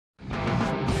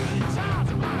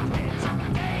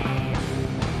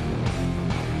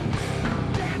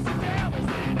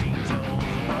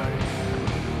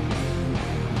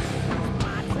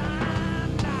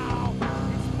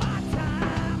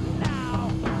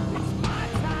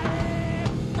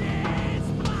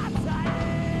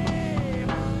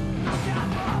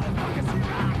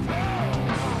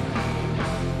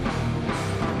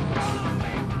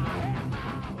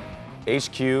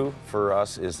HQ for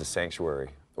us is the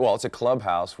sanctuary. Well, it's a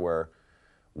clubhouse where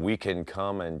we can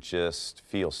come and just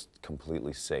feel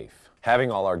completely safe. Having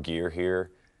all our gear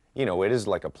here, you know, it is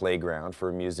like a playground for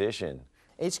a musician.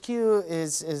 HQ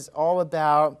is all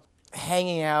about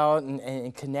hanging out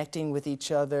and connecting with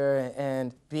each other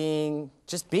and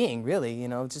just being really, you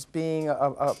know, just being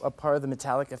a part of the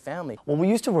Metallica family. Well, we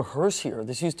used to rehearse here.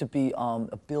 This used to be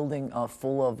a building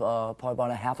full of probably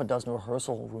about a half a dozen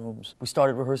rehearsal rooms. We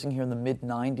started rehearsing here in the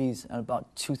mid-90s, and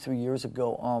about 2-3 years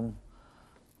ago,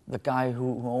 the guy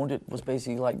who owned it was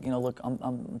basically like, you know, look,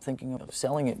 I'm thinking of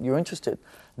selling it. You're interested?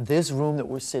 This room that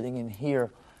we're sitting in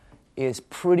here is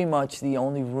pretty much the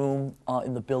only room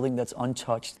in the building that's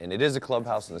untouched. And it is a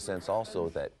clubhouse in the sense also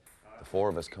that the four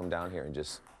of us come down here and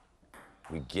just,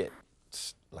 we get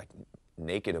like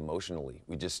naked emotionally.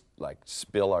 We just like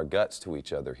spill our guts to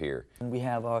each other here. And we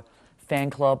have our fan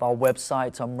club, our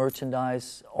websites, our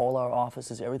merchandise, all our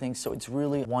offices, everything. So it's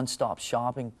really one-stop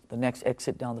shopping. The next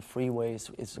exit down the freeway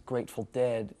is the Grateful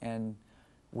Dead, and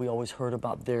we always heard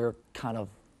about their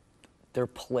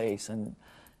place, and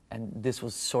this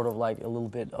was sort of like a little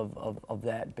bit of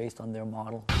that based on their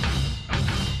model.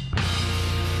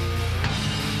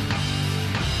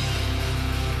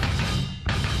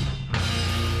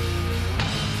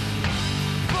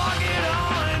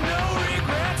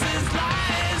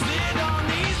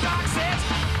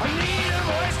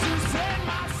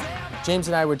 James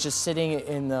and I were just sitting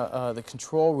in the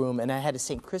control room, and I had a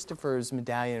St. Christopher's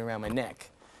medallion around my neck.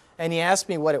 And he asked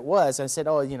me what it was. I said,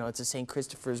 oh, you know, it's a St.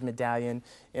 Christopher's medallion.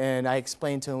 And I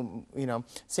explained to him, you know,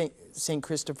 St.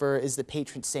 Christopher is the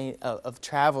patron saint of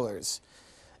travelers.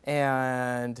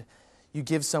 And you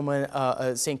give someone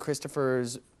a St.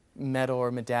 Christopher's medal or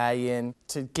medallion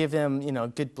to give them, you know,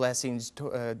 good blessings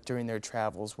during their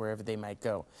travels, wherever they might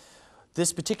go.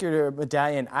 This particular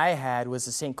medallion I had was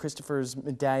a St. Christopher's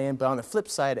medallion, but on the flip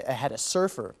side, I had a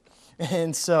surfer.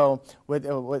 And so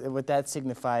what that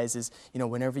signifies is, you know,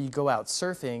 whenever you go out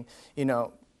surfing, you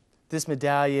know, this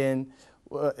medallion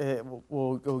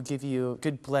will give you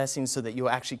good blessings so that you'll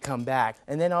actually come back.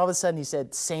 And then all of a sudden he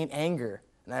said, Saint Anger.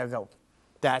 And I go,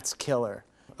 that's killer.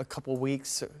 A couple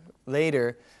weeks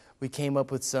later, we came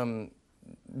up with some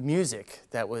music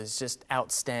that was just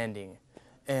outstanding.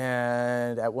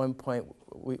 And at one point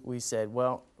we said,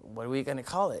 well, what are we going to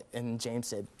call it? And James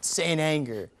said, Saint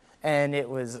Anger. And it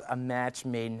was a match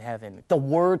made in heaven. The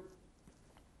word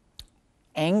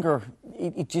anger,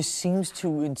 it just seems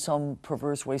to, in some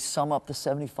perverse way, sum up the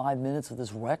 75 minutes of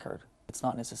this record. It's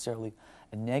not necessarily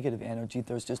a negative energy.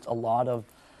 There's just a lot of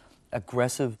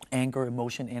aggressive anger,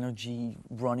 emotion, energy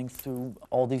running through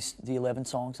all the 11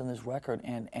 songs on this record.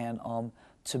 And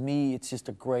to me, it's just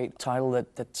a great title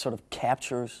that sort of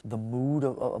captures the mood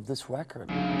of this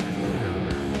record.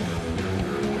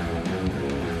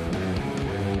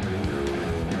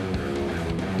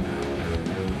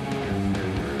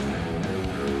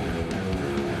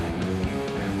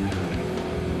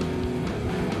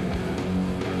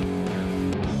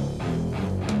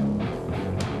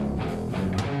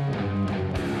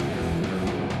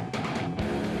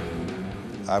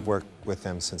 I've worked with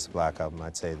them since the Black Album.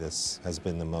 I'd say this has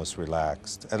been the most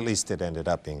relaxed. At least it ended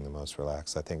up being the most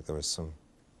relaxed. I think there was some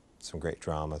great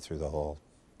drama through the whole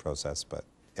process, but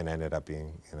it ended up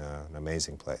being in an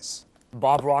amazing place.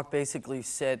 Bob Rock basically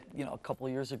said, you know, a couple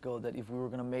of years ago that if we were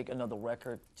going to make another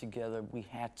record together, we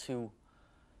had to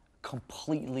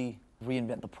completely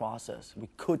reinvent the process. We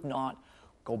could not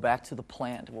go back to the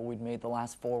plant where we'd made the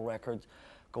last 4 records,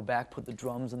 go back, put the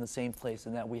drums in the same place,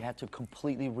 and that we had to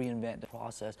completely reinvent the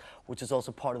process, which is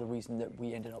also part of the reason that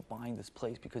we ended up buying this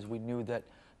place, because we knew that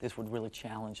this would really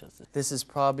challenge us. This is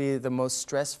probably the most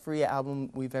stress-free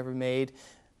album we've ever made,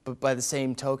 but by the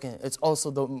same token, it's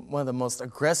also one of the most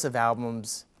aggressive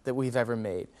albums that we've ever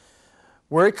made.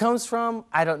 Where it comes from,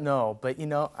 I don't know, but you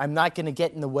know, I'm not going to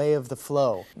get in the way of the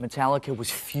flow. Metallica was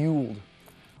fueled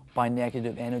by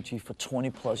negative energy for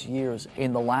 20+ years.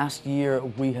 In the last year,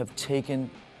 we have taken,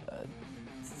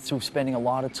 through spending a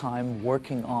lot of time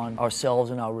working on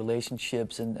ourselves and our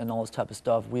relationships and all this type of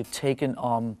stuff, we've taken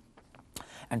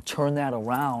and turned that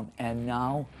around, and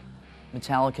now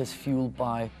Metallica is fueled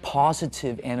by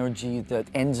positive energy that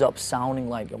ends up sounding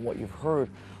like what you've heard,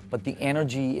 but the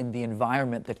energy in the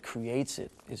environment that creates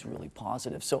it is really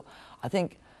positive. So I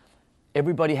think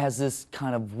everybody has this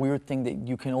kind of weird thing that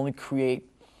you can only create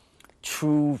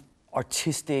true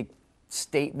artistic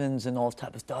statements and all this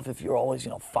type of stuff if you're always,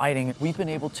 you know, fighting. We've been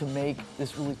able to make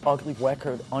this really ugly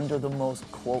record under the most,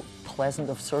 quote, pleasant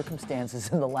of circumstances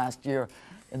in the last year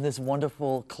in this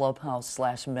wonderful clubhouse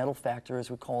 / metal factory,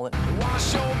 as we call it.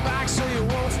 Wash your back so you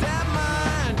won't stab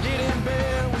mine. Get in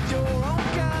bed with your own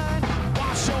kind.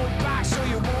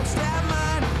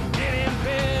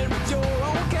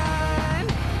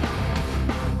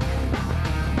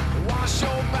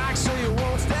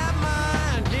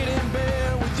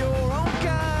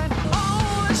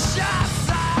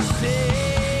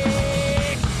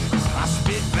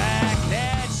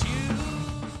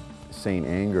 Saint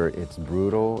Anger, it's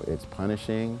brutal, it's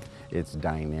punishing, it's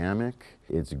dynamic,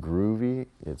 it's groovy,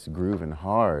 it's grooving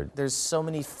hard. There's so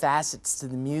many facets to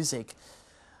the music.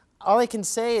 All I can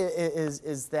say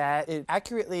is that it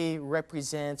accurately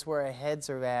represents where our heads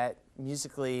are at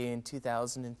musically in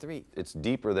 2003. It's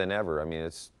deeper than ever. I mean,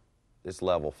 it's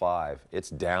level 5.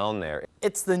 It's down there.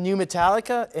 It's the new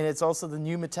Metallica, and it's also the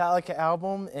new Metallica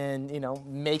album, and, you know,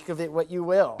 make of it what you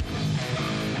will.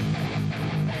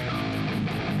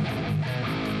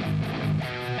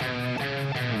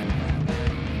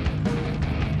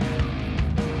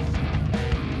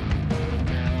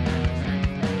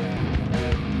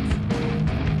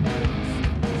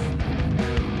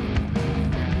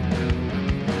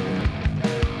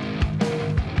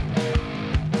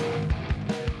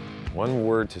 One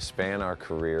word to span our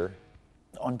career: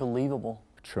 Unbelievable.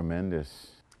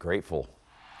 Tremendous. grateful.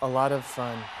 A lot of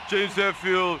fun. James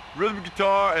Hetfield, rhythm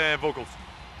guitar and vocals.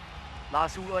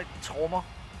 Lars Ulrich, trommer.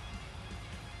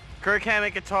 Kirk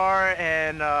Hammett, guitar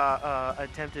and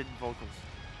attempted vocals.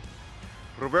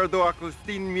 Roberto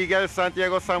Agustin Miguel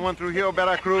Santiago San Juan Trujillo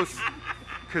Veracruz,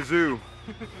 kazoo.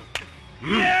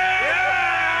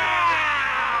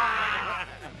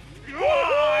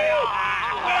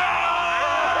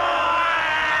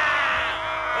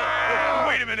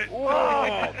 Wait a minute.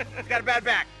 Whoa. He's got a bad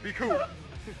back. Be cool.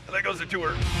 That goes the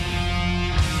tour.